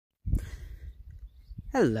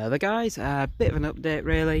Hello there guys, a bit of an update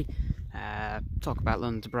really, talk about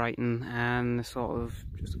London to Brighton and sort of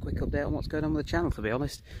just a quick update on what's going on with the channel, to be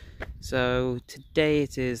honest. So today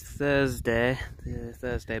it is Thursday,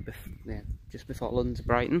 just before London to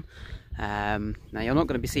Brighton. Now you're not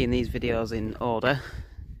going to be seeing these videos in order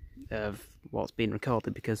of what's been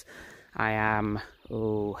recorded because I am,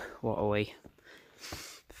 what are we,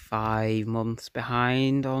 5 months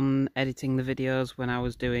behind on editing the videos when I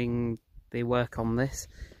was doing the work on this.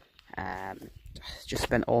 Just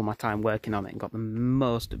spent all my time working on it and got the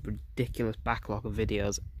most ridiculous backlog of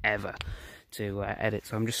videos ever to edit,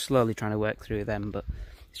 so I'm just slowly trying to work through them, but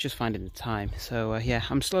it's just finding the time. So yeah,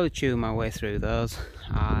 I'm slowly chewing my way through those.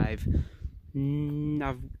 I've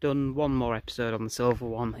done one more episode on the silver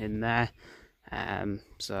one in there,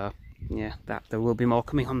 so yeah, there will be more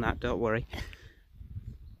coming on that, don't worry.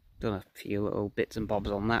 Done a few little bits and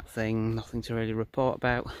bobs on that thing, nothing to really report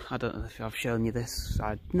about. I don't know if I've shown you this.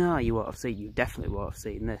 No, you won't have seen, you definitely won't have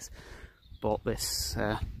seen this. Bought this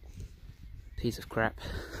piece of crap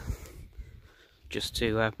just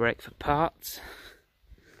to break for parts.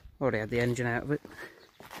 Already had the engine out of it.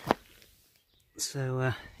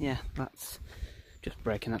 So yeah, that's just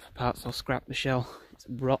breaking that for parts. I'll scrap the shell. It's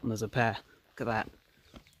rotten as a pear. Look at that.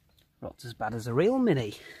 Rotten as bad as a real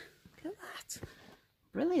Mini. Look at that.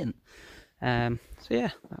 Brilliant. So yeah,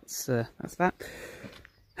 that's that.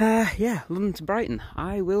 Yeah, London to Brighton.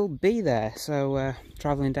 I will be there. So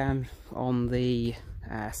travelling down on the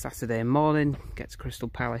Saturday morning, get to Crystal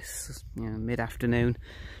Palace, mid-afternoon.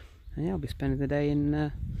 And yeah, I'll be spending the day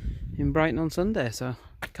in Brighton on Sunday. So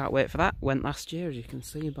can't wait for that. Went last year, as you can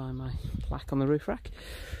see by my plaque on the roof rack.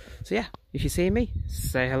 So yeah, if you see me,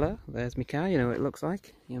 say hello. There's my car. You know what it looks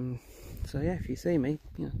like. So yeah, if you see me,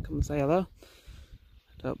 come and say hello.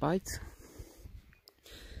 Don't bite.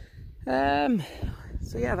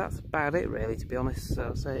 So yeah, that's about it really, to be honest.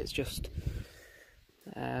 So it's just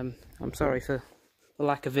I'm sorry for the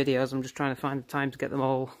lack of videos. I'm just trying to find the time to get them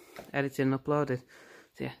all edited and uploaded.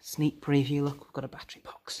 So yeah, sneak preview. Look, we've got a battery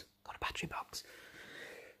box.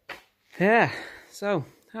 Yeah, so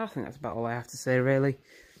I think that's about all I have to say really.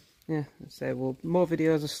 Yeah, I'd say more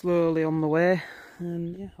videos are slowly on the way,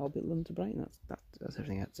 and yeah, I'll be at London to Brighton. That's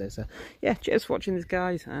everything I'd say. So yeah, cheers for watching this,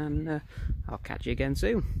 guys, and I'll catch you again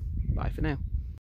soon. Bye for now.